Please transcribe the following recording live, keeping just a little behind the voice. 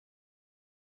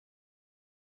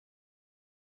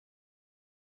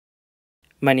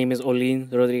My name is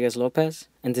Ollin Rodriguez Lopez,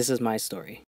 and this is my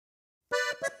story.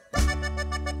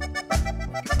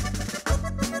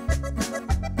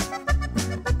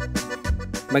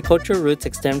 My cultural roots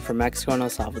extend from Mexico and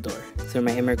El Salvador through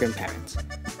my immigrant parents,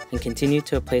 and continue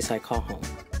to a place I call home.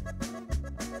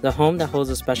 The home that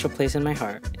holds a special place in my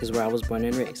heart is where I was born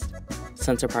and raised,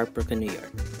 Center Park, Brooklyn, New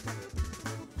York.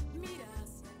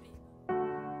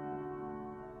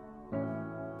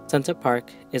 Center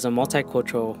Park is a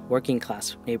multicultural,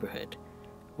 working-class neighborhood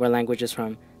where languages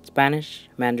from Spanish,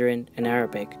 Mandarin, and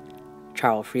Arabic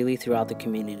travel freely throughout the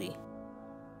community.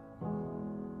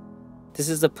 This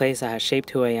is the place that has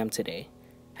shaped who I am today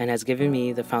and has given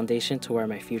me the foundation to where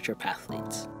my future path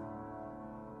leads.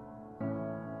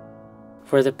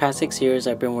 For the past 6 years,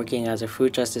 I've been working as a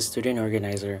food justice student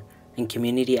organizer and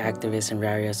community activist in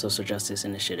various social justice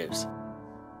initiatives.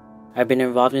 I've been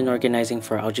involved in organizing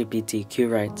for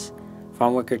LGBTQ rights,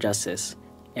 farmworker justice,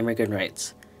 immigrant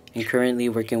rights, and currently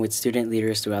working with student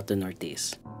leaders throughout the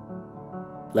Northeast,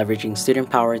 leveraging student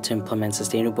power to implement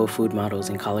sustainable food models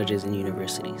in colleges and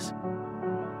universities.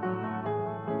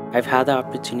 I've had the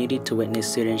opportunity to witness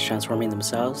students transforming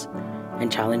themselves and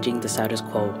challenging the status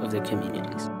quo of their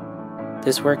communities.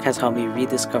 This work has helped me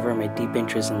rediscover my deep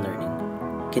interest in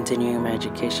learning, continuing my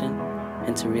education,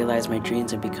 and to realize my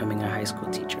dreams of becoming a high school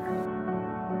teacher.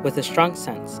 With a strong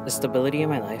sense of stability in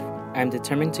my life, I am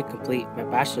determined to complete my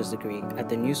bachelor's degree at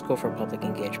the New School for Public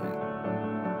Engagement.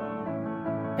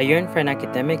 I yearn for an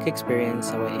academic experience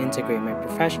that will integrate my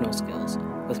professional skills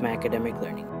with my academic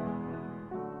learning.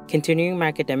 Continuing my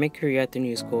academic career at the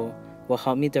New School will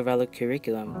help me develop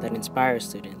curriculum that inspires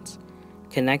students,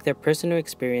 connect their personal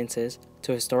experiences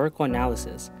to historical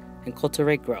analysis, and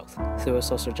cultivate growth through a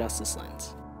social justice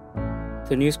lens.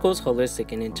 The New School's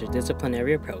holistic and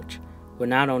interdisciplinary approach will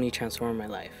not only transform my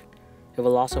life, it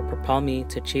will also propel me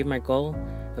to achieve my goal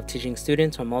of teaching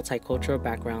students from multicultural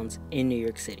backgrounds in New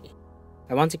York City.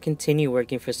 I want to continue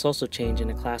working for social change in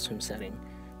a classroom setting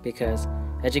because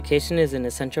education is an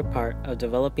essential part of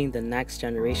developing the next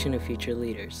generation of future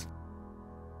leaders.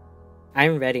 I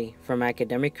am ready for my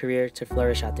academic career to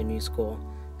flourish at the New School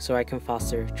so I can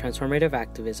foster transformative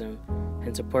activism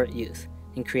and support youth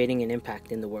in creating an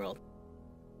impact in the world.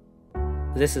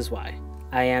 This is why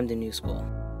I am the New School.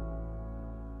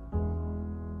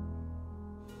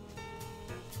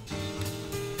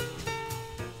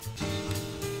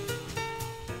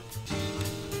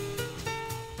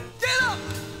 Get up!